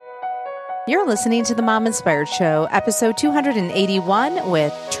You're listening to the Mom Inspired Show, episode 281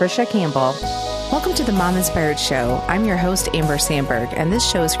 with Trisha Campbell. Welcome to the Mom Inspired Show. I'm your host, Amber Sandberg, and this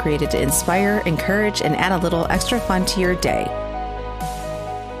show is created to inspire, encourage, and add a little extra fun to your day.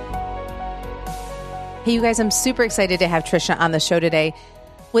 Hey, you guys, I'm super excited to have Trisha on the show today.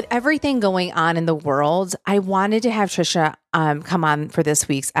 With everything going on in the world, I wanted to have Trisha come on for this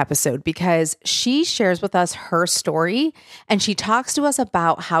week's episode because she shares with us her story and she talks to us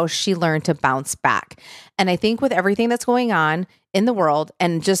about how she learned to bounce back. And I think with everything that's going on in the world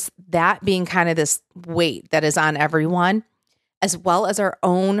and just that being kind of this weight that is on everyone, as well as our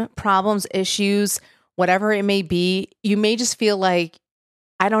own problems, issues, whatever it may be, you may just feel like,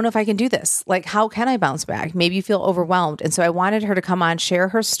 I don't know if I can do this. Like, how can I bounce back? Maybe you feel overwhelmed. And so I wanted her to come on, share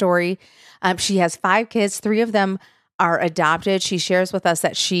her story. She has 5 kids. 3 of them are adopted. She shares with us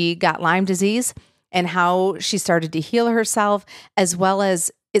that she got Lyme disease and how she started to heal herself, as well as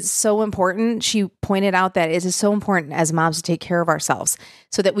it's so important. She pointed out that it is so important as moms to take care of ourselves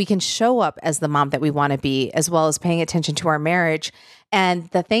so that we can show up as the mom that we want to be, as well as paying attention to our marriage. And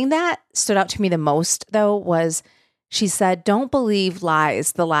the thing that stood out to me the most, though, was she said, don't believe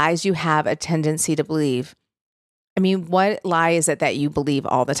lies, the lies you have a tendency to believe. I mean, what lie is it that you believe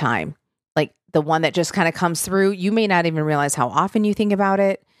all the time? Like the one that just kind of comes through. You may not even realize how often you think about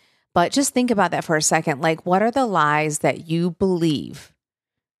it, but just think about that for a second. Like, what are the lies that you believe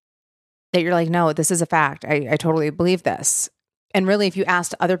that you're like, no, this is a fact. I totally believe this. And really, if you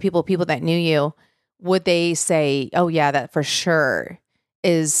asked other people that knew you, would they say, oh yeah, that for sure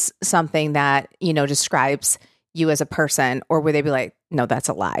is something that, describes you as a person, or would they be like, no, that's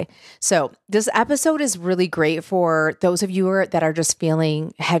a lie? So this episode is really great for those of you that are just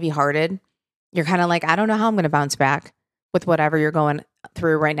feeling heavy-hearted. You're kind of like, I don't know how I'm going to bounce back with whatever you're going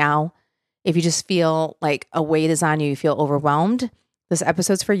through right now. If you just feel like a weight is on you, you feel overwhelmed, this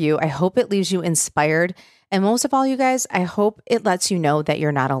episode's for you. I hope it leaves you inspired. And most of all, you guys, I hope it lets you know that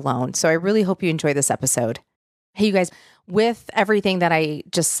you're not alone. So I really hope you enjoy this episode. Hey, you guys, with everything that I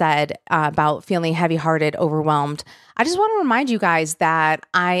just said about feeling heavy-hearted, overwhelmed, I just want to remind you guys that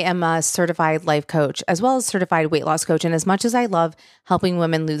I am a certified life coach as well as certified weight loss coach. And as much as I love helping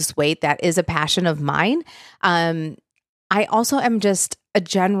women lose weight, that is a passion of mine. I also am just a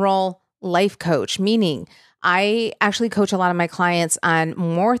general life coach, meaning I actually coach a lot of my clients on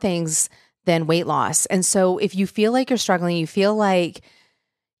more things than weight loss. And so if you feel like you're struggling, you feel like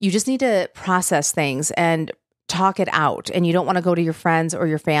you just need to process things and talk it out, and you don't want to go to your friends or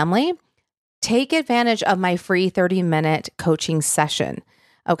your family, take advantage of my free 30-minute coaching session.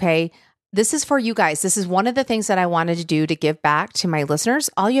 Okay. This is for you guys. This is one of the things that I wanted to do to give back to my listeners.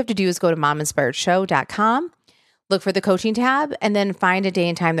 All you have to do is go to mominspiredshow.com, look for the coaching tab, and then find a day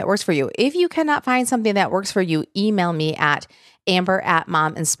and time that works for you. If you cannot find something that works for you, email me at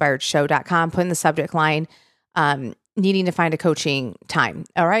amber@mominspiredshow.com, put in the subject line, needing to find a coaching time.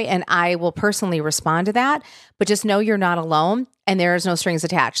 All right. And I will personally respond to that, but just know you're not alone and there is no strings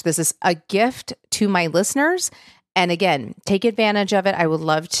attached. This is a gift to my listeners. And again, take advantage of it. I would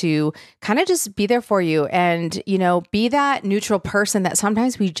love to kind of just be there for you and, be that neutral person that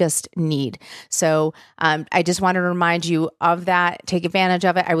sometimes we just need. So I just wanted to remind you of that. Take advantage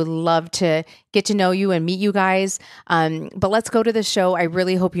of it. I would love to get to know you and meet you guys. But let's go to the show. I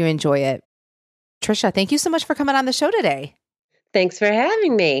really hope you enjoy it. Trisha, thank you so much for coming on the show today. Thanks for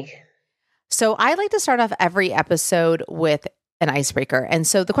having me. So I like to start off every episode with an icebreaker. And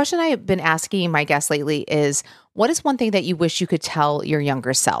so the question I've been asking my guests lately is, what is one thing that you wish you could tell your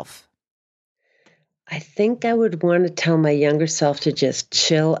younger self? I think I would want to tell my younger self to just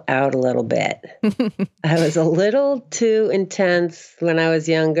chill out a little bit. I was a little too intense when I was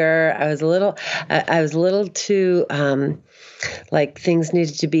younger. I was a little too, like things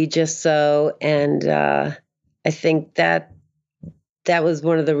needed to be just so. And I think that was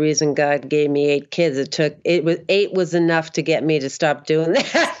one of the reasons God gave me 8 kids. 8 was enough to get me to stop doing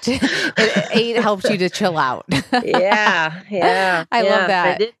that. 8 helped you to chill out. Yeah. I love that.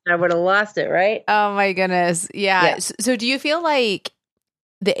 If I didn't, I would have lost it, right? Oh my goodness. Yeah. So do you feel like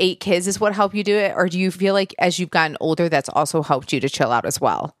the 8 kids is what helped you do it? Or do you feel like as you've gotten older, that's also helped you to chill out as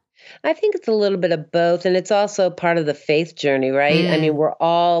well? I think it's a little bit of both. And it's also part of the faith journey, right? I mean, we're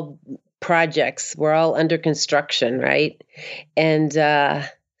all projects. We're all under construction, right? And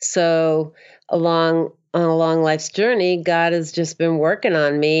so along life's journey, God has just been working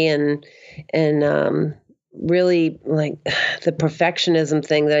on me and really like the perfectionism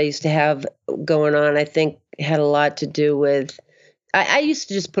thing that I used to have going on, I think had a lot to do with, I used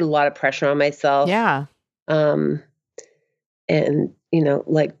to just put a lot of pressure on myself. Yeah. And,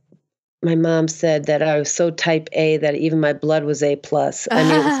 like my mom said that I was so type A that even my blood was A plus. I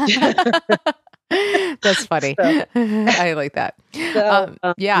mean, That's funny. So, I like that. so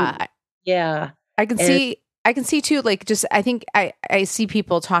Yeah. yeah. I can And see too, like, just, I think I see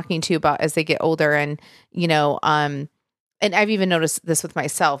people talking to about as they get older and, and I've even noticed this with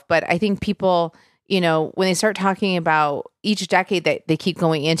myself, but I think people, when they start talking about each decade that they keep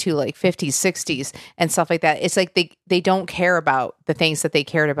going into, like 50s, 60s and stuff like that, it's like they don't care about the things that they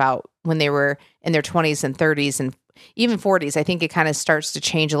cared about when they were in their 20s and 30s and even 40s. I think it kind of starts to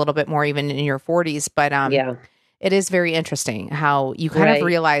change a little bit more even in your 40s, but yeah. it is very interesting how you kind of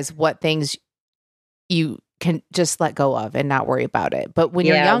realize what things you can just let go of and not worry about it. But when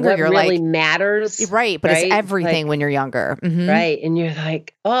you're younger, what you're really like, matters. right. But it's everything when you're younger. Mm-hmm. Right. And you're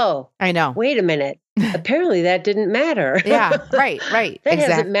like, oh, I know. Wait a minute. Apparently that didn't matter. Yeah. Right. That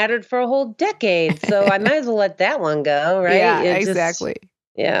hasn't mattered for a whole decade. So I might as well let that one go. Right. Yeah, exactly.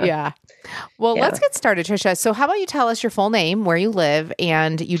 Yeah. Well, let's get started, Trisha. So how about you tell us your full name, where you live,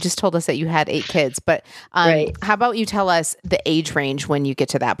 and you just told us that you had 8 kids, but how about you tell us the age range when you get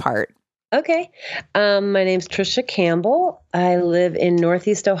to that part? Okay. My name's Trisha Campbell. I live in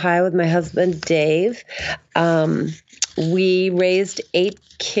Northeast Ohio with my husband, Dave. We raised 8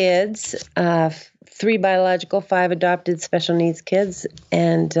 kids, 3 biological, 5 adopted special needs kids.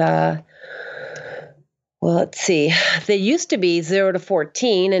 And, well, let's see. They used to be 0 to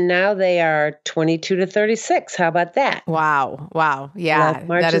 14, and now they are 22 to 36. How about that? Wow. Yeah. Life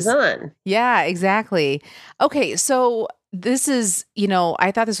marches on. Yeah, exactly. Okay. So this is,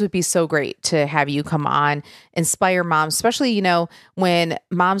 I thought this would be so great to have you come on, inspire moms, especially, when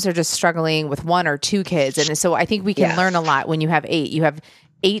moms are just struggling with 1 or 2 kids. And so I think we can learn a lot when you have 8. You have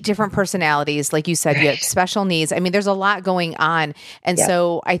 8 different personalities. Like you said, you have special needs. I mean, there's a lot going on. And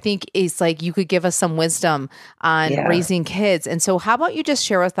so I think it's like you could give us some wisdom on raising kids. And so how about you just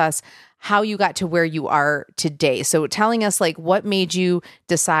share with us how you got to where you are today? So telling us like what made you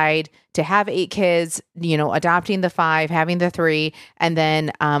decide to have 8 kids, adopting the 5, having the 3, and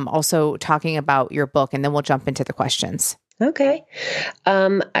then also talking about your book, and then we'll jump into the questions. Okay.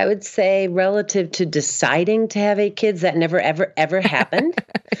 I would say relative to deciding to have 8 kids, that never, ever, ever happened.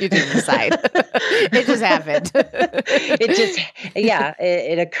 You didn't decide. It just happened.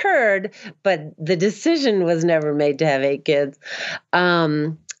 It occurred, but the decision was never made to have 8 kids.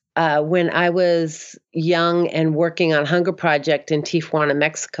 When I was young and working on Hunger Project in Tijuana,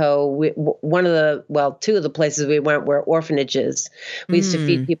 Mexico, two of the places we went were orphanages. We used to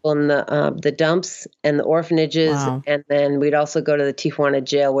feed people in the dumps and the orphanages, and then we'd also go to the Tijuana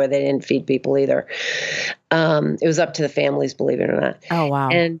jail where they didn't feed people either. It was up to the families, believe it or not. Oh, wow.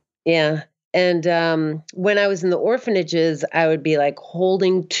 And And when I was in the orphanages, I would be like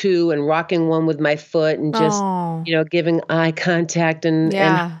holding 2 and rocking one with my foot and just, giving eye contact and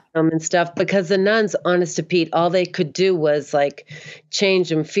stuff, because the nuns, honest to Pete, all they could do was like change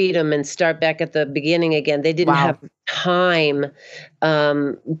them, feed them, and start back at the beginning again. They didn't have time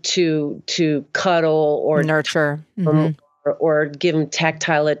to cuddle or nurture or give them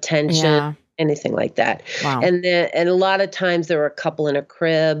tactile attention, anything like that. Wow. And a lot of times there were a couple in a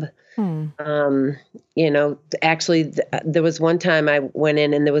crib. Actually, there was one time I went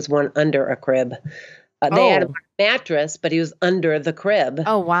in and there was one under a crib. They had a mattress, but he was under the crib.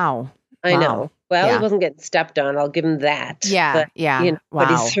 Oh, wow. I know. Well, he wasn't getting stepped on. I'll give him that. Yeah. But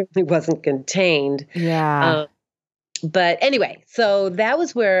he certainly wasn't contained. Yeah. But anyway, so that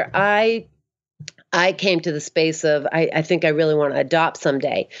was where I came to the space of, I think I really want to adopt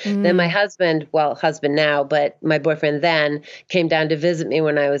someday. Then my husband now, but my boyfriend then came down to visit me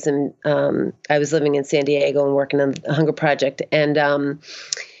when I was I was living in San Diego and working on the Hunger Project. And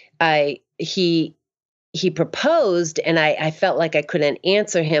he proposed, and I felt like I couldn't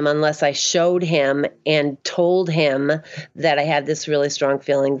answer him unless I showed him and told him that I had this really strong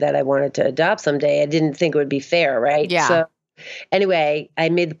feeling that I wanted to adopt someday. I didn't think it would be fair, right? Yeah. So anyway, I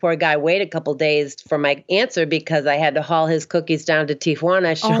made the poor guy wait a couple days for my answer because I had to haul his cookies down to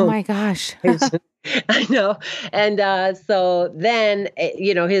Tijuana. Oh my gosh. I know. And so then,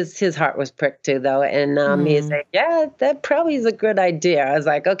 his heart was pricked too, though. And he's like, yeah, that probably is a good idea. I was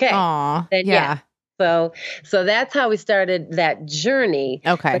like, okay. Aww, then, yeah. So that's how we started that journey.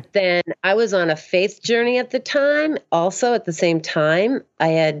 Okay. But then I was on a faith journey at the time. Also, at the same time, I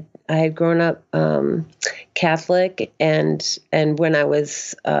had grown up Catholic, and when I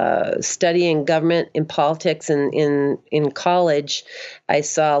was studying government and politics in college, I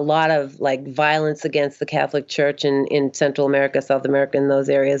saw a lot of like violence against the Catholic Church in Central America, South America, in those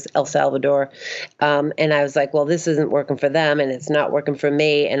areas, El Salvador, and I was like, well, this isn't working for them, and it's not working for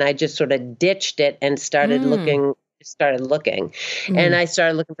me, and I just sort of ditched it and started looking just started looking. Mm. And I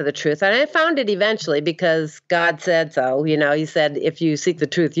started looking for the truth. And I found it eventually because God said so. You know, he said, if you seek the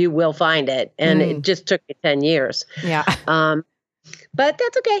truth, you will find it. And it just took me 10 years. Yeah. But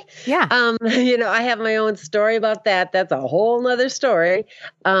that's okay. Yeah. You know, I have my own story about that. That's a whole nother story.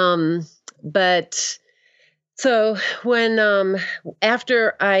 But so when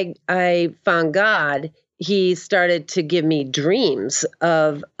after I found God, he started to give me dreams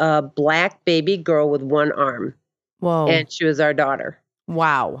of a black baby girl with one arm. Whoa. And she was our daughter.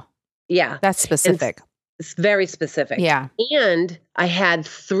 Wow. Yeah. That's specific. It's very specific. Yeah. And I had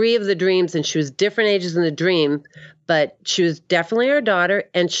 3 of the dreams, and she was different ages in the dream, but she was definitely our daughter,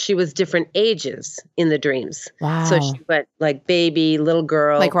 and she was different ages in the dreams. Wow. So she went like baby, little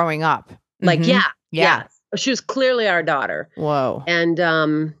girl. Like growing up. Like, yeah. She was clearly our daughter. Whoa.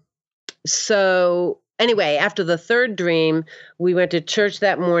 And so anyway, after the 3rd dream, we went to church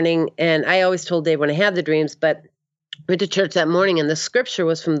that morning, and I always told Dave when I had the dreams, but went to church that morning, and the scripture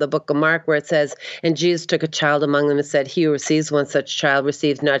was from the book of Mark, where it says, and Jesus took a child among them and said, he who receives one such child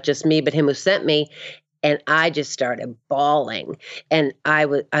receives not just me, but him who sent me. And I just started bawling. And I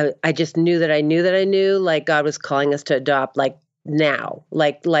just knew that I knew like God was calling us to adopt like now,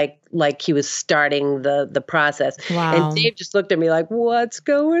 like he was starting the process. Wow. And Dave just looked at me like, what's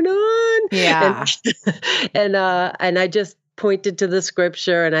going on? Yeah. And I just pointed to the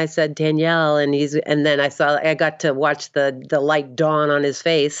scripture, and I said, Danielle, and then I got to watch the light dawn on his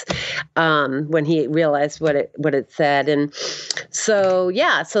face when he realized what it said. And so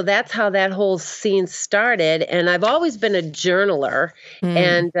that's how that whole scene started. And I've always been a journaler.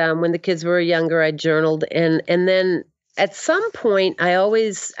 And when the kids were younger, I journaled, and then at some point I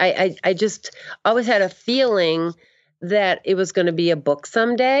just always had a feeling that it was going to be a book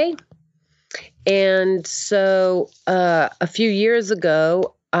someday. And so a few years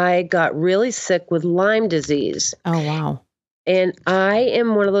ago, I got really sick with Lyme disease. Oh, wow. And I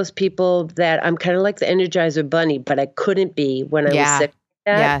am one of those people that I'm kind of like the Energizer Bunny, but I couldn't be when I was sick like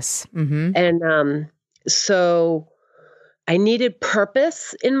that. Yes. Mm-hmm. And so I needed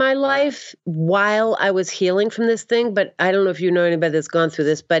purpose in my life while I was healing from this thing. But I don't know if you know anybody that's gone through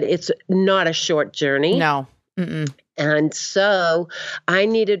this, but it's not a short journey. No. Mm-mm. And so I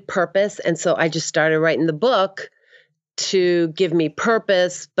needed purpose. And so I just started writing the book to give me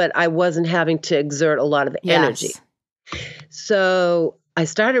purpose, but I wasn't having to exert a lot of energy. So I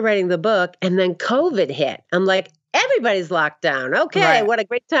started writing the book, and then COVID hit. I'm like, everybody's locked down. Okay, right. What a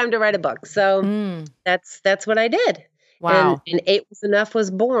great time to write a book. So that's what I did. Wow. And 8 Was Enough was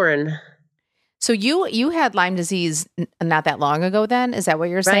born. So you had Lyme disease not that long ago then? Is that what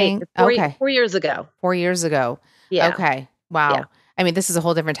you're saying? Okay. 4 years ago. 4 years ago. Yeah. Okay. Wow. Yeah. I mean, this is a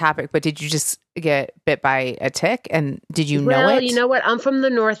whole different topic, but did you just get bit by a tick, and did you know it? Well, you know what? I'm from the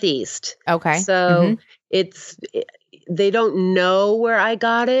Northeast. Okay. So they don't know where I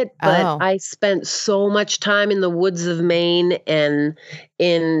got it, but I spent so much time in the woods of Maine and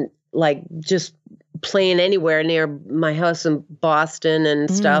in like just playing anywhere near my house in Boston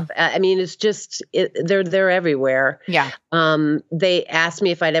and stuff. I mean, it's just, they're everywhere. Yeah. They asked me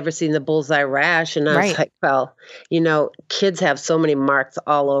if I'd ever seen the bullseye rash, and I was like, well, you know, kids have so many marks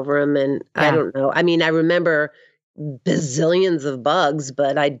all over them, and I don't know. I mean, I remember bazillions of bugs,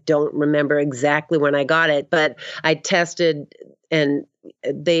 but I don't remember exactly when I got it. But I tested, and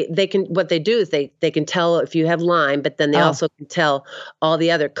they can, what they do is they can tell if you have Lyme, but then they also can tell all the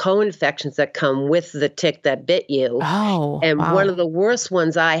other co-infections that come with the tick that bit you. And one of the worst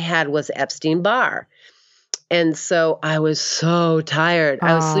ones I had was Epstein-Barr. And so I was so tired.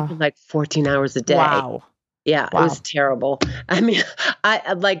 I was sleeping like 14 hours a day. Wow. Yeah, it was terrible. I mean,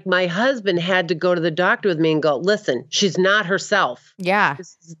 I like my husband had to go to the doctor with me and go, listen, she's not herself. Yeah.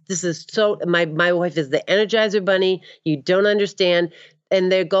 This is so, my wife is the Energizer Bunny. You don't understand.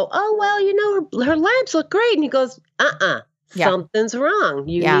 And they go, oh, well, you know, her labs look great. And he goes, something's wrong.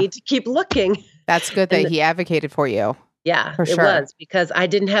 You need to keep looking. That's good that he advocated for you. Yeah, it was, because I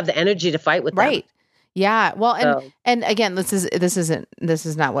didn't have the energy to fight with them. Right. Yeah. Well, and again, this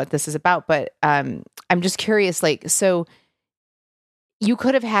is not what this is about, but I'm just curious, like, so you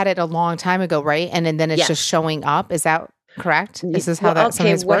could have had it a long time ago, right? And then it's just showing up. Is that correct? This is how that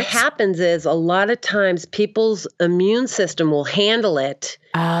sometimes works? What happens is a lot of times people's immune system will handle it.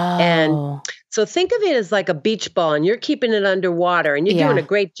 And so think of it as like a beach ball, and you're keeping it underwater, and you're doing a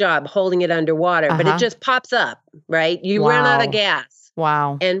great job holding it underwater, but it just pops up, right? You run out of gas.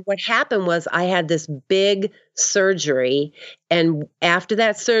 Wow. And what happened was I had this big surgery, and after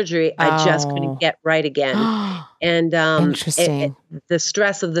that surgery, I just couldn't get right again. And interesting. The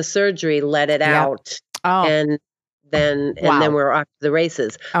stress of the surgery let it out. And then we're off to the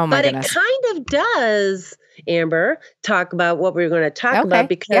races. Oh my but goodness. It kind of does Amber, talk about what we were going to talk Okay. about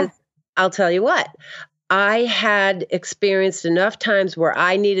because I'll tell you what, I had experienced enough times where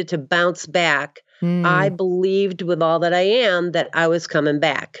I needed to bounce back. I believed with all that I am that I was coming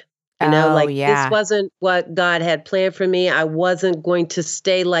back. This wasn't what God had planned for me. I wasn't going to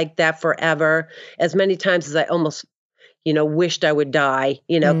stay like that forever. As many times as I almost, wished I would die,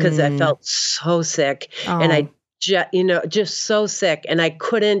 because I felt so sick and I just so sick. And I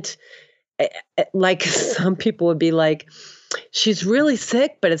couldn't, like some people would be like, she's really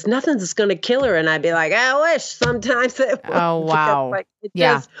sick, but it's nothing that's going to kill her. And I'd be like, I wish sometimes it would. Oh, wow. It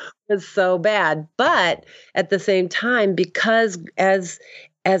just was so bad. But at the same time, because as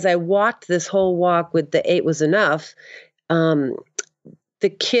I walked this whole walk with the 8 was enough, the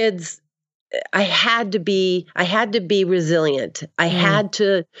kids, I had to be resilient. I had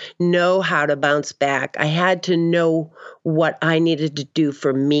to know how to bounce back. I had to know what I needed to do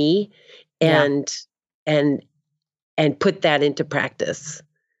for me and put that into practice.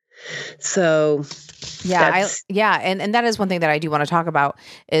 So and that is one thing that I do want to talk about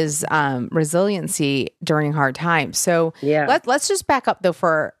is resiliency during hard times. So let's just back up though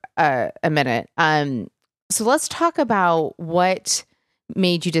for a minute. So let's talk about what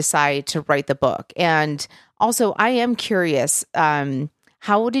made you decide to write the book, and also I am curious,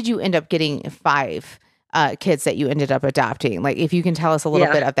 how did you end up getting 5 kids that you ended up adopting? Like, if you can tell us a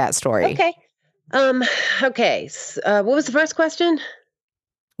little bit of that story. Okay. What was the first question?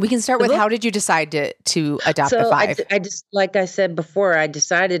 We can start with how did you decide to adopt the 5? I just, like I said before, I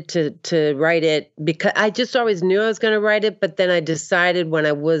decided to write it because I just always knew I was going to write it. But then I decided when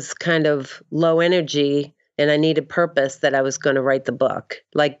I was kind of low energy and I needed purpose that I was going to write the book.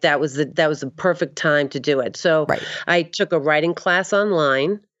 Like that was the perfect time to do it. So I took a writing class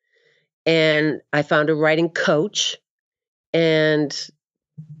online and I found a writing coach and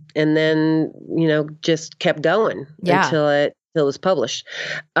then, just kept going until it was published.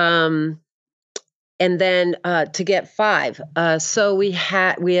 And then to get 5. So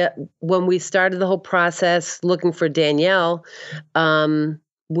when we started the whole process looking for Danielle,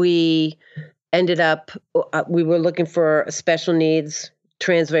 we ended up, we were looking for special needs,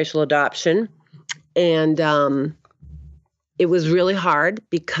 transracial adoption. And it was really hard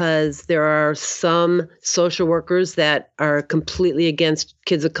because there are some social workers that are completely against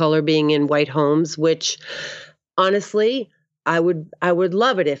kids of color being in white homes, which honestly, I would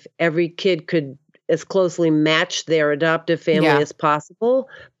love it if every kid could as closely match their adoptive family as possible,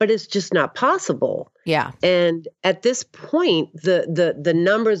 but it's just not possible. Yeah. And at this point, the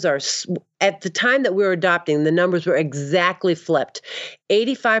numbers are, at the time that we were adopting, the numbers were exactly flipped.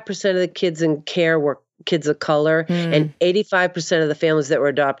 85% of the kids in care were kids of color, and 85% of the families that were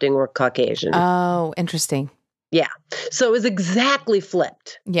adopting were Caucasian. Oh, interesting. Yeah. So it was exactly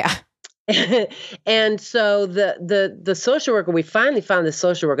flipped. Yeah. And so the social worker, we finally found the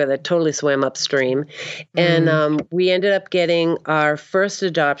social worker that totally swam upstream. And we ended up getting our first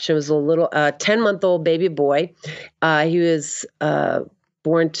adoption. It was a little 10-month-old baby boy. He was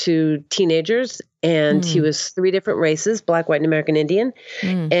born to teenagers, and he was 3 different races: Black, white, and American Indian,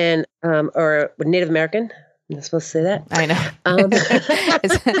 and or Native American. I'm not supposed to say that. I know.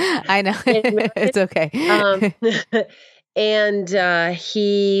 I know. It's okay. And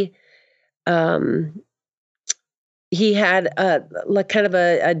he had like kind of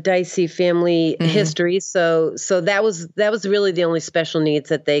a dicey family history. So that was really the only special needs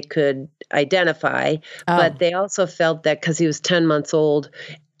that they could identify. But they also felt that because he was 10 months old,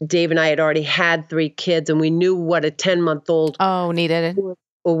 Dave and I had already had 3 kids, and we knew what a 10-month-old needed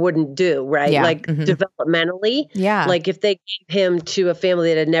or wouldn't do, right? Yeah. Like developmentally. Yeah. Like if they gave him to a family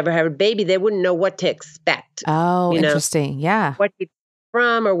that had never had a baby, they wouldn't know what to expect. Oh, interesting. Yeah. What he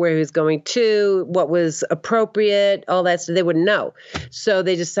from or where he was going to, what was appropriate, all that stuff, they wouldn't know. So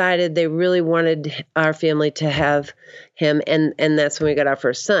they decided they really wanted our family to have him, and that's when we got our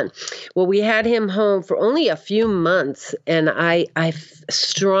first son. Well, we had him home for only a few months, and I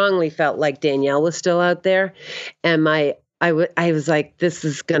strongly felt like Danielle was still out there, and I was like, this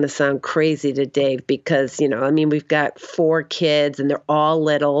is going to sound crazy to Dave because, we've got 4 kids and they're all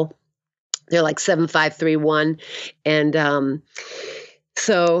little. They're like 7, 5, 3, 1. And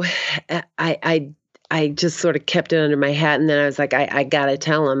so I just sort of kept it under my hat. And then I was like, I got to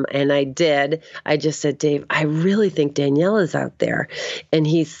tell him. And I did. I just said, Dave, I really think Danielle is out there. And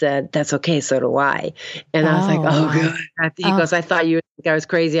he said, that's okay. So do I. And I was like, oh, God. He goes, I thought you would think I was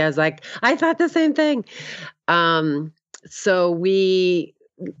crazy. I was like, I thought the same thing. So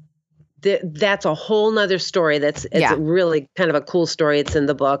that's a whole nother story. It's really kind of a cool story. It's in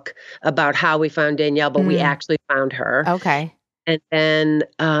the book about how we found Danielle, but we actually found her. Okay. And then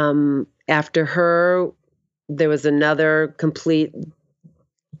after her, there was another complete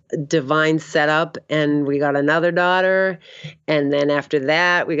divine setup, and we got another daughter. And then after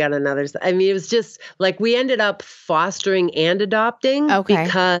that, we got another. I mean, it was just like we ended up fostering and adopting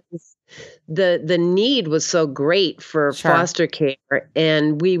because the need was so great for foster care.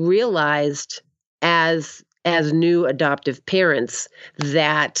 And we realized as new adoptive parents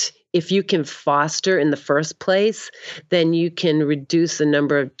that if you can foster in the first place, then you can reduce the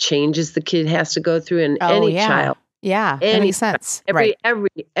number of changes the kid has to go through, and any child. Yeah, that makes sense.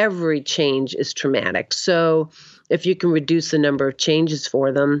 Every change is traumatic. So if you can reduce the number of changes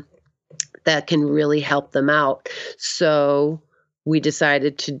for them, that can really help them out. So we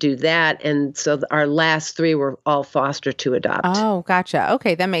decided to do that. And so our last 3 were all foster to adopt. Oh, gotcha.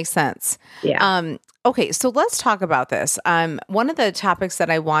 Okay, that makes sense. Yeah. Okay, so let's talk about this. One of the topics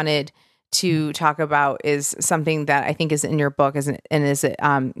that I wanted to talk about is something that I think is in your book, is it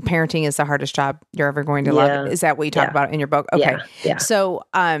parenting is the hardest job you're ever going to love. Is that what you talk about in your book? Okay. Yeah. So,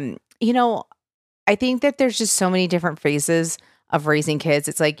 I think that there's just so many different phases of raising kids.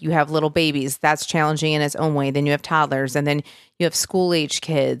 It's like you have little babies, that's challenging in its own way. Then you have toddlers, and then you have school age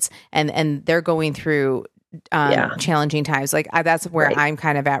kids, and they're going through challenging times. Like that's where I'm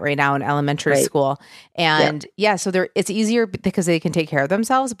kind of at right now in elementary school. And so it's easier because they can take care of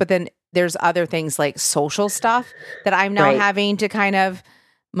themselves. But then there's other things like social stuff that I'm now having to kind of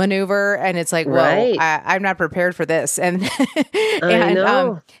maneuver. And it's like, whoa, I'm not prepared for this. And,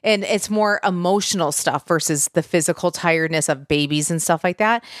 and it's more emotional stuff versus the physical tiredness of babies and stuff like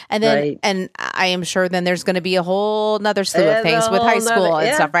that. And then, and I am sure then there's going to be a whole nother slew of things with high school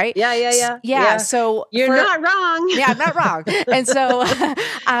and stuff, right? Yeah. So you're not wrong. Yeah, I'm not wrong. And so,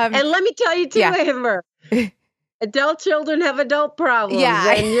 and let me tell you too, Amber, adult children have adult problems.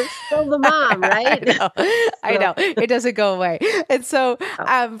 Yeah. And you're still the mom, right? I know. It doesn't go away. And so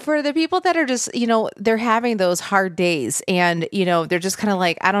for the people that are just, they're having those hard days and, they're just kind of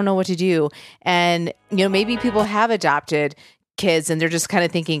like, I don't know what to do. And, maybe people have adopted kids and they're just kind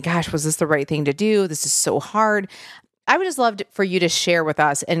of thinking, gosh, was this the right thing to do? This is so hard. I would just love for you to share with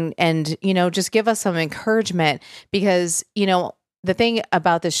us and, just give us some encouragement because, the thing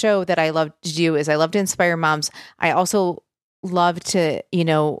about the show that I love to do is I love to inspire moms. I also love to,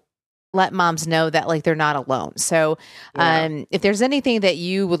 let moms know that like they're not alone. So if there's anything that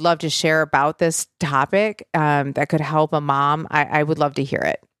you would love to share about this topic that could help a mom, I would love to hear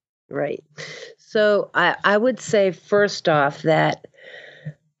it. Right. So I would say first off that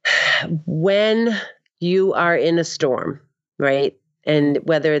when you are in a storm, right? And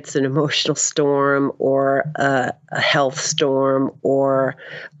whether it's an emotional storm or a health storm or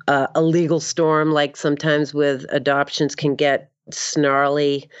a legal storm, like sometimes with adoptions can get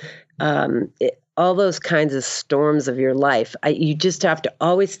snarly, all those kinds of storms of your life, you just have to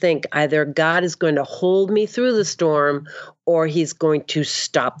always think either God is going to hold me through the storm or he's going to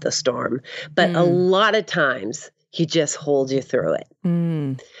stop the storm. But a lot of times he just holds you through it.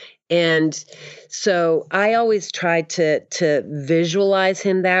 And so I always try to visualize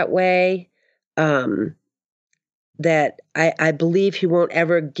him that way, that I believe he won't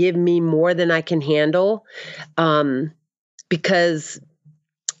ever give me more than I can handle, because,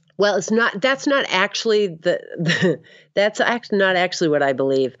 well, that's not actually that's actually not actually what I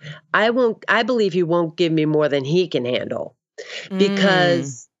believe. I believe he won't give me more than he can handle,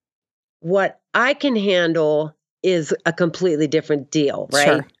 because what I can handle is a completely different deal, right?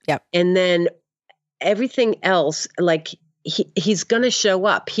 Sure. Yep. And then everything else, like he's going to show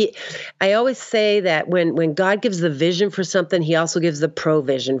up. I always say that when God gives the vision for something, he also gives the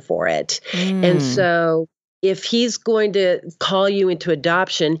provision for it. And so if he's going to call you into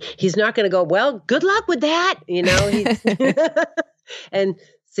adoption, he's not going to go, well, good luck with that. And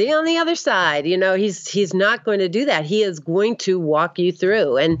see you on the other side. He's not going to do that. He is going to walk you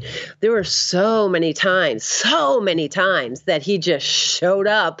through. And there were so many times that he just showed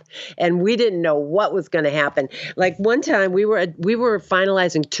up and we didn't know what was going to happen. Like one time we were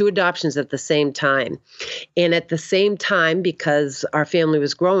finalizing 2 adoptions at the same time. And at the same time, because our family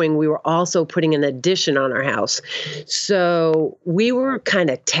was growing, we were also putting an addition on our house. So we were kind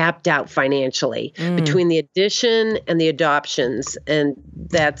of tapped out financially between the addition and the adoptions. And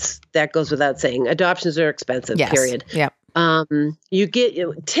that goes without saying. Adoptions are expensive, period. Yep. You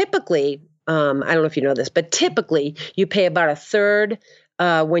get typically, I don't know if you know this, but typically you pay about a third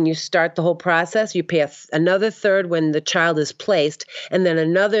when you start the whole process. You pay another third when the child is placed, and then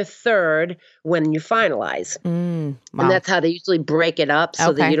another third when you finalize. Wow. And that's how they usually break it up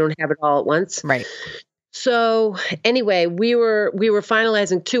so that you don't have it all at once. Right. So anyway, we were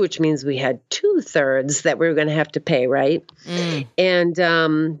finalizing two, which means we had 2/3 that we were going to have to pay, right? Mm.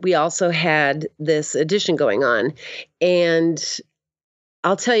 And we also had this addition going on. And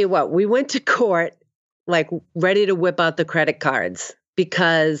I'll tell you what, we went to court like ready to whip out the credit cards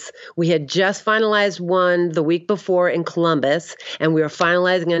because we had just finalized one the week before in Columbus, and we were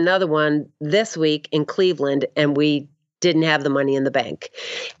finalizing another one this week in Cleveland, and we didn't have the money in the bank.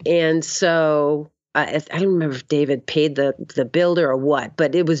 And so I don't remember if David paid the builder or what,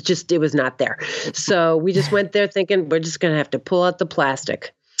 but it was not there. So we just went there thinking we're just going to have to pull out the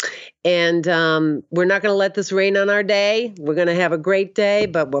plastic. And we're not going to let this rain on our day. We're going to have a great day,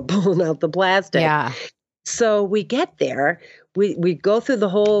 but we're pulling out the plastic. Yeah. So we get there. We go through the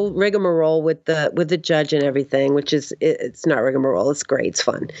whole rigmarole with the judge and everything, which is it's not rigmarole. It's great. It's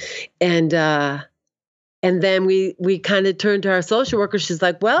fun. And then we kind of turn to our social worker. She's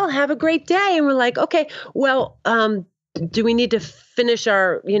like, "Well, have a great day." And we're like, "Okay, well, do we need to finish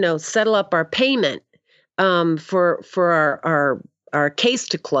our, settle up our payment for our case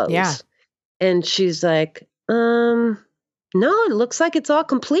to close?" Yeah. And she's like, "No, it looks like it's all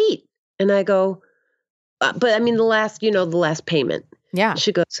complete." And I go, "But I mean the last payment." Yeah.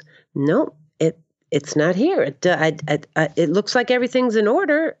 She goes, "No, it's not here. It looks like everything's in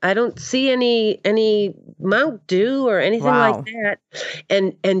order. I don't see any amount due or anything like that."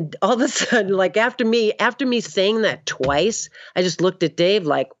 And all of a sudden, like after me saying that twice, I just looked at Dave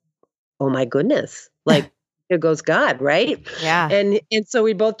like, "Oh my goodness!" Like there goes God, right? Yeah. And so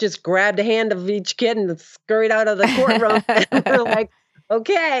we both just grabbed a hand of each kid and scurried out of the courtroom. And we're like,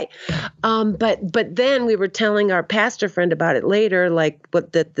 okay. But then we were telling our pastor friend about it later, like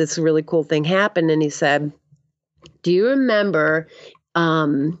that this really cool thing happened. And he said, "Do you remember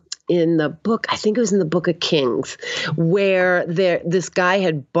in the book, I think it was in the Book of Kings, where this guy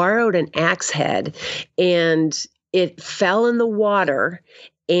had borrowed an axe head and it fell in the water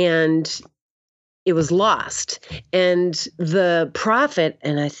and it was lost. And the prophet,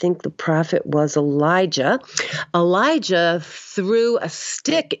 and I think the prophet was Elijah threw a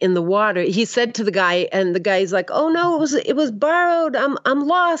stick in the water. He said to the guy, and the guy's like, "Oh no, it was borrowed. I'm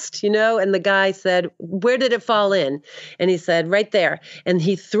lost, And the guy said, "Where did it fall in?" And he said, "Right there." And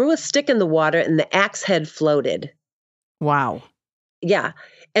he threw a stick in the water and the axe head floated. Wow. Yeah.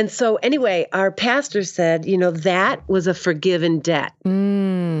 And so anyway, our pastor said, that was a forgiven debt.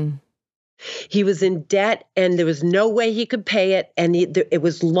 Mm. He was in debt and there was no way he could pay it. And it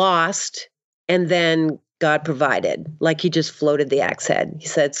was lost. And then God provided, like he just floated the axe head. He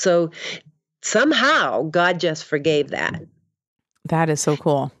said, so somehow God just forgave that. That is so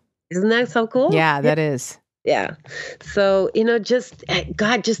cool. Isn't that so cool? Yeah, that is. Yeah. So,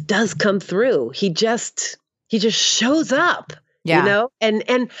 God just does come through. He just shows up. Yeah.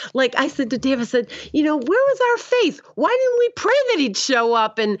 And like I said to Dave, I said, where was our faith? Why didn't we pray that he'd show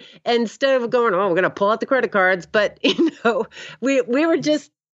up? And instead of going, "Oh, we're going to pull out the credit cards," but we were just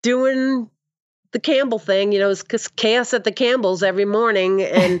doing the Campbell thing, it's chaos at the Campbells every morning,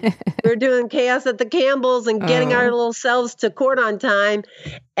 and we were doing chaos at the Campbells and getting our little selves to court on time.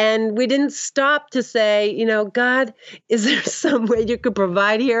 And we didn't stop to say, "God, is there some way you could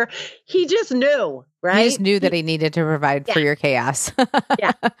provide here?" He just knew, right? He just knew that he needed to provide for your chaos.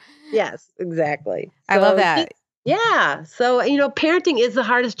 Yeah. Yes, exactly. I love that. Yeah. So, parenting is the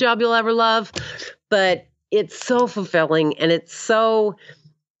hardest job you'll ever love, but it's so fulfilling and it's so,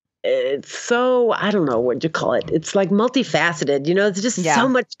 I don't know what you call it. It's like multifaceted, it's just so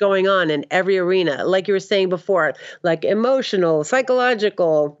much going on in every arena. Like you were saying before, like emotional,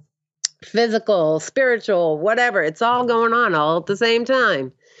 psychological, physical, spiritual, whatever. It's all going on all at the same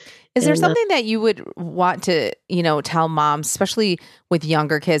time. Is there something that you would want to, tell moms, especially with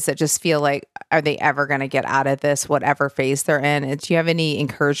younger kids that just feel like, are they ever going to get out of this, whatever phase they're in? Do you have any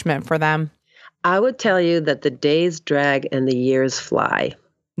encouragement for them? I would tell you that the days drag and the years fly.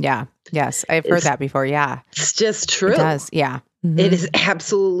 Yeah. Yes. I've heard that before. Yeah. It's just true. It does. Yeah. Mm-hmm. It is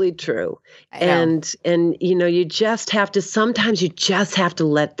absolutely true. And sometimes you just have to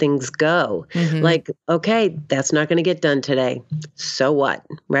let things go. Mm-hmm. Like, okay, that's not going to get done today. So what?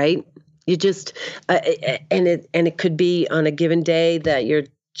 Right? You just, and it could be on a given day that your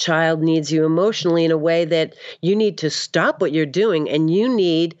child needs you emotionally in a way that you need to stop what you're doing and you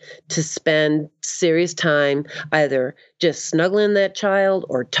need to spend serious time either just snuggling that child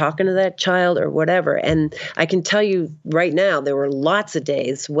or talking to that child or whatever. And I can tell you right now, there were lots of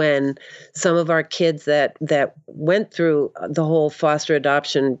days when some of our kids that went through the whole foster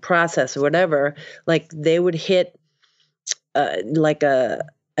adoption process or whatever, like they would hit like a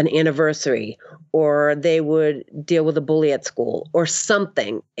an anniversary, or they would deal with a bully at school or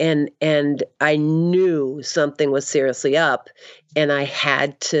something. And I knew something was seriously up, and I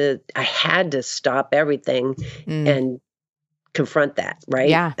had to stop everything and confront that, right?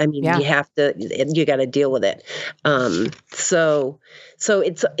 Yeah. I mean, Yeah. you got to deal with it. So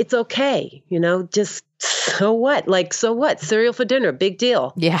it's okay, just so what? Like, so what? Cereal for dinner, big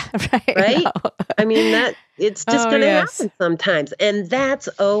deal. Yeah. Right? I mean, that it's just going to happen sometimes, and that's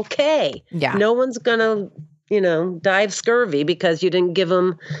okay. Yeah. No one's going to, die of scurvy because you didn't give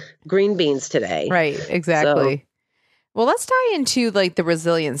them green beans today. Right. Exactly. So, well, let's tie into like the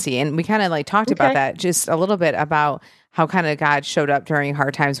resiliency, and we kind of like talked about that just a little bit about how kind of God showed up during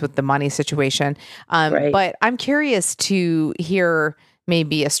hard times with the money situation. Right. But I'm curious to hear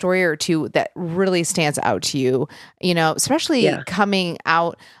maybe a story or two that really stands out to you, especially coming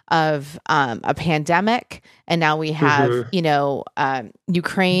out of a pandemic. And now we have,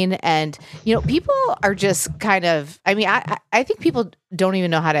 Ukraine, and, people are just kind of, I think people don't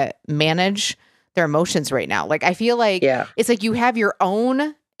even know how to manage their emotions right now. Like, I feel like it's like you have your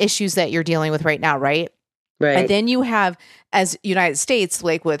own issues that you're dealing with right now, right? Right. And then you have, as United States,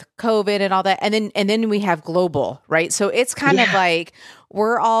 like with COVID and all that, and then we have global, right? So it's kind of like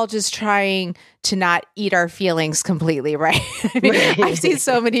we're all just trying to not eat our feelings completely, right? I've seen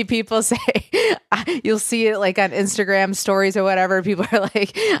so many people say, you'll see it like on Instagram stories or whatever. People are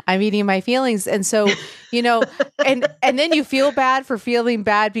like, I'm eating my feelings. And so, and then you feel bad for feeling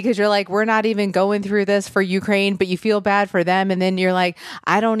bad because you're like, we're not even going through this for Ukraine, but you feel bad for them. And then you're like,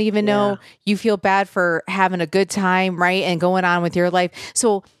 I don't even know. You feel bad for having a good time, right? And going on with your life.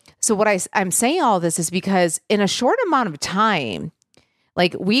 So what I'm saying all this is because in a short amount of time,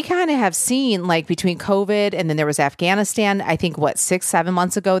 like we kind of have seen like between COVID and then there was Afghanistan, I think 6-7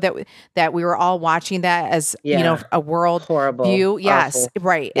 months ago that we were all watching that as, a world horrible view. Yes. Awful.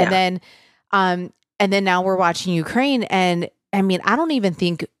 Right. Yeah. And then now we're watching Ukraine. And I mean, I don't even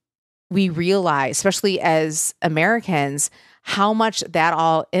think we realize, especially as Americans, how much that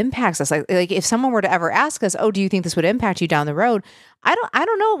all impacts us. Like if someone were to ever ask us, oh, do you think this would impact you down the road? I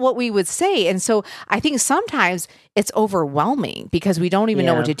don't know what we would say. And so I think sometimes it's overwhelming because we don't even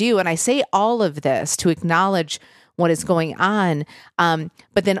know what to do. And I say all of this to acknowledge what is going on.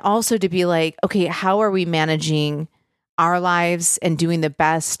 But then also to be like, okay, how are we managing our lives and doing the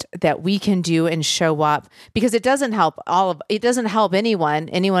best that we can do and show up, because it doesn't help anyone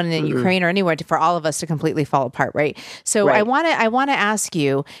in Ukraine or anywhere for all of us to completely fall apart. Right. So I want to ask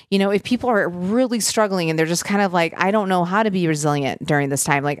you, if people are really struggling and they're just kind of like, I don't know how to be resilient during this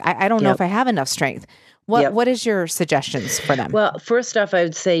time. Like, I don't know if I have enough strength. What is your suggestions for them? Well, first off, I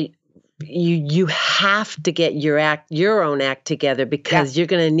would say you have to get your own act together, because you're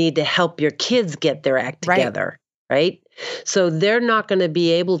going to need to help your kids get their act together. Right. So they're not going to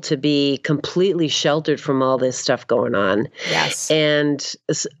be able to be completely sheltered from all this stuff going on. Yes. And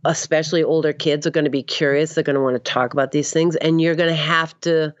especially older kids are going to be curious. They're going to want to talk about these things. And you're going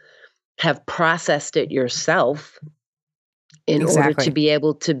to have processed it yourself in order to be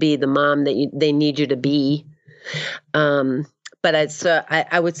able to be the mom that they need you to be. But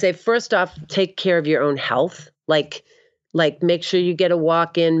I would say, first off, take care of your own health. Like make sure you get a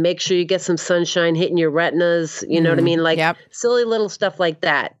walk in, make sure you get some sunshine hitting your retinas, you know what I mean? Like silly little stuff like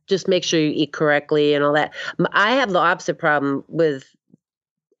that. Just make sure you eat correctly and all that. I have the opposite problem with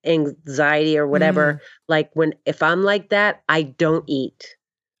anxiety or whatever. Like if I'm like that, I don't eat.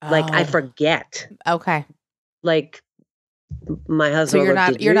 Like I forget. Okay. Like my husband.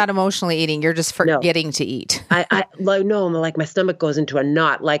 So you're not emotionally eating. You're just forgetting to eat. Like my stomach goes into a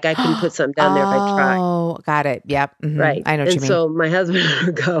knot. Like I couldn't put something down there if I tried. Oh, got it. Yep. Mm-hmm. Right. I know what you mean. So my husband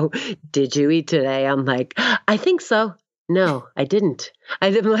would go, "Did you eat today?" I'm like, "I think so." No, I didn't.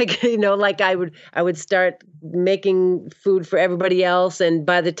 I'm like, I would start making food for everybody else. And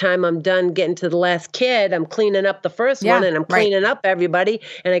by the time I'm done getting to the last kid, I'm cleaning up the first one and I'm cleaning up everybody.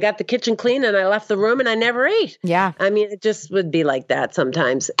 And I got the kitchen clean and I left the room and I never ate. Yeah. I mean, it just would be like that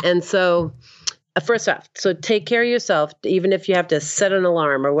sometimes. And so first off, so take care of yourself, even if you have to set an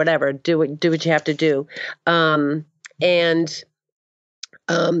alarm or whatever, do what you have to do.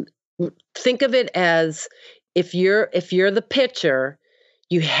 Think of it as, if you're the pitcher,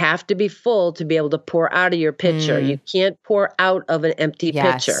 you have to be full to be able to pour out of your pitcher. You can't pour out of an empty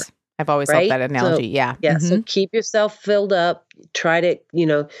pitcher. I've always loved that analogy. So, so keep yourself filled up. Try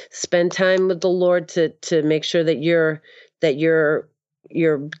to, spend time with the Lord to make sure that you're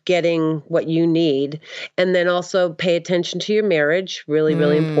getting what you need. And then also pay attention to your marriage. Really,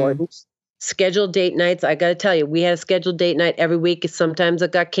 really important. Schedule date nights. I got to tell you, we had a scheduled date night every week. Sometimes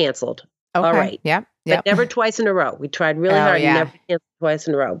it got canceled. Okay. All right. Yep. But never twice in a row. We tried really hard. Yeah. Never cancel twice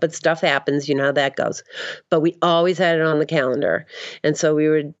in a row. But stuff happens. You know how that goes. But we always had it on the calendar. And so we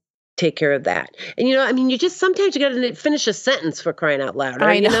would take care of that. And, you just sometimes you got to finish a sentence for crying out loud.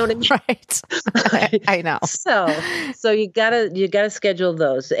 I know, you know what I mean? Right. I know. So you gotta schedule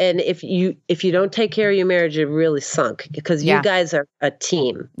those. And if you don't take care of your marriage, you're really sunk because you guys are a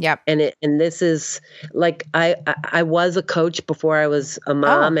team. Yep. And this is like I was a coach before I was a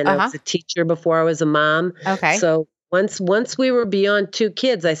mom, and I was a teacher before I was a mom. Okay. So once we were beyond 2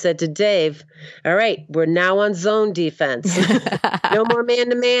 kids, I said to Dave, all right, we're now on zone defense. No more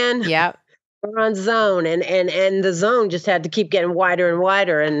man-to-man. Yep. We're on zone. And the zone just had to keep getting wider and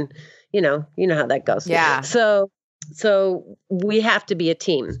wider. And, you know how that goes. Yeah. So we have to be a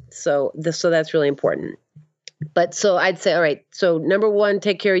team. So that's really important. But so I'd say, all right, so number 1,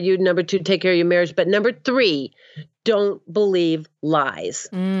 take care of you. Number 2, take care of your marriage. But number 3, don't believe lies.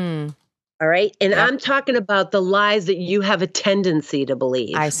 All right. And I'm talking about the lies that you have a tendency to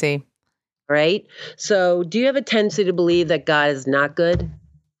believe. I see. Right. So do you have a tendency to believe that God is not good,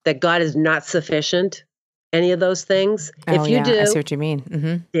 that God is not sufficient? Any of those things? Oh, if you do, I see what you mean.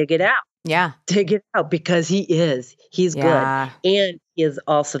 Mm-hmm. dig it out. Yeah. Dig it out because he is. He's good. And he is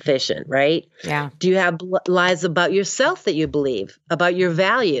all sufficient, right? Yeah. Do you have lies about yourself that you believe, about your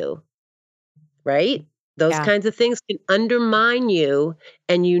value? Right? Those kinds of things can undermine you,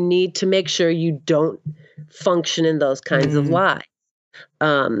 and you need to make sure you don't function in those kinds of lies.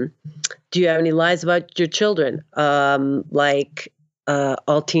 Do you have any lies about your children? Like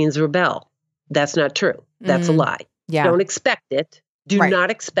all teens rebel. That's not true. That's a lie. Yeah. Don't expect it. Do not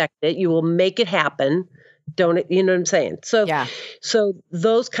expect it. You will make it happen. Don't, you know what I'm saying? So, so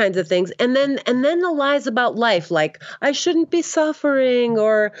those kinds of things. And then the lies about life, like I shouldn't be suffering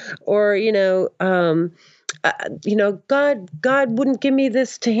or, God wouldn't give me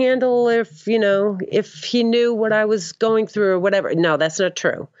this to handle if he knew what I was going through or whatever. No, that's not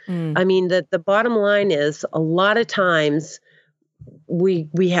true. I mean, the bottom line is a lot of times we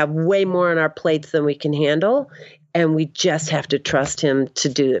have way more on our plates than we can handle. And we just have to trust him to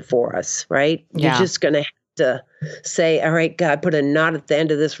do it for us, right? Yeah. You're just going to have to say, all right, God, put a knot at the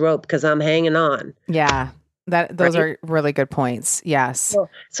end of this rope because I'm hanging on. Yeah. Those are really good points. Yes.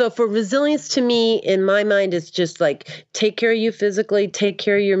 So for resilience to me, in my mind, it's just like take care of you physically, take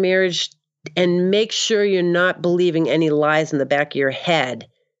care of your marriage, and make sure you're not believing any lies in the back of your head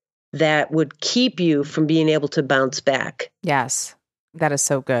that would keep you from being able to bounce back. Yes. That is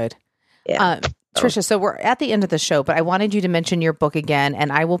so good. Yeah. Tricia, so we're at the end of the show, but I wanted you to mention your book again, and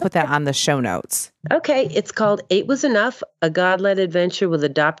I will put that on the show notes. Okay. It's called 8 Was Enough, A God-Led Adventure with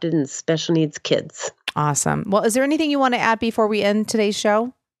Adopted and Special Needs Kids. Awesome. Well, is there anything you want to add before we end today's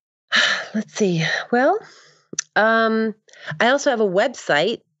show? Let's see. Well, I also have a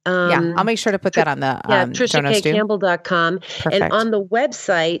website. I'll make sure to put that on the TriciaKCampbell.com. And on the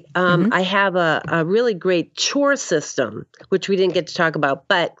website, I have a really great chore system, which we didn't get to talk about.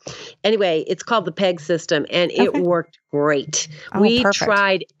 But anyway, it's called the PEG system, and it worked great. We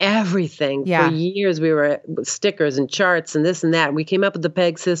tried everything for years. We were stickers and charts and this and that. We came up with the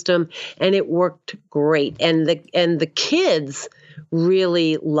PEG system, and it worked great. And the kids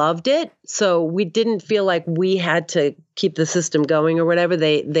really loved it. So we didn't feel like we had to keep the system going or whatever.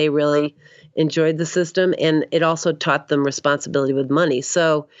 They really enjoyed the system, and it also taught them responsibility with money.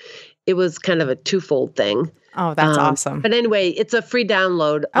 So it was kind of a twofold thing. Oh, that's awesome. But anyway, it's a free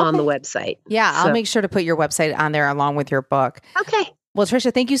download on the website. Yeah, I'll make sure to put your website on there along with your book. Okay. Well,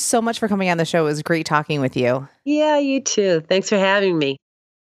 Tricia, thank you so much for coming on the show. It was great talking with you. Yeah, you too. Thanks for having me.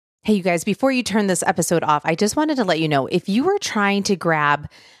 Hey, you guys, before you turn this episode off, I just wanted to let you know, if you were trying to grab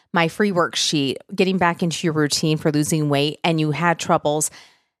my free worksheet, getting back into your routine for losing weight, and you had troubles,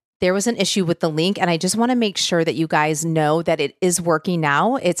 there was an issue with the link, and I just want to make sure that you guys know that it is working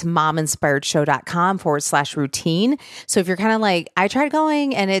now. It's mominspiredshow.com/routine. So if you're kind of like, I tried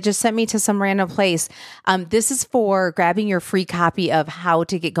going and it just sent me to some random place, this is for grabbing your free copy of How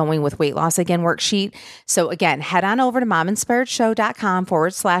to Get Going with Weight Loss Again worksheet. So again, head on over to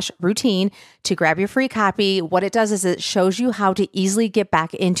mominspiredshow.com/routine to grab your free copy. What it does is it shows you how to easily get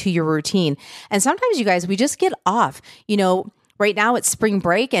back into your routine. And sometimes you guys, we just get off, right now it's spring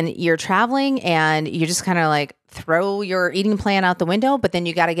break and you're traveling and you just kind of like throw your eating plan out the window, but then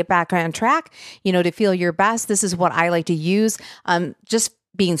you got to get back on track, to feel your best. This is what I like to use. Just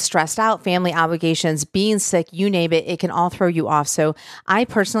being stressed out, family obligations, being sick, you name it, it can all throw you off. So I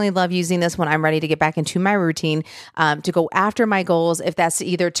personally love using this when I'm ready to get back into my routine, to go after my goals, if that's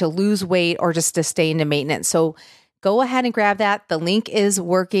either to lose weight or just to stay into maintenance. So go ahead and grab that. The link is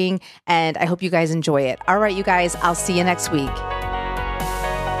working, and I hope you guys enjoy it. All right, you guys, I'll see you next week.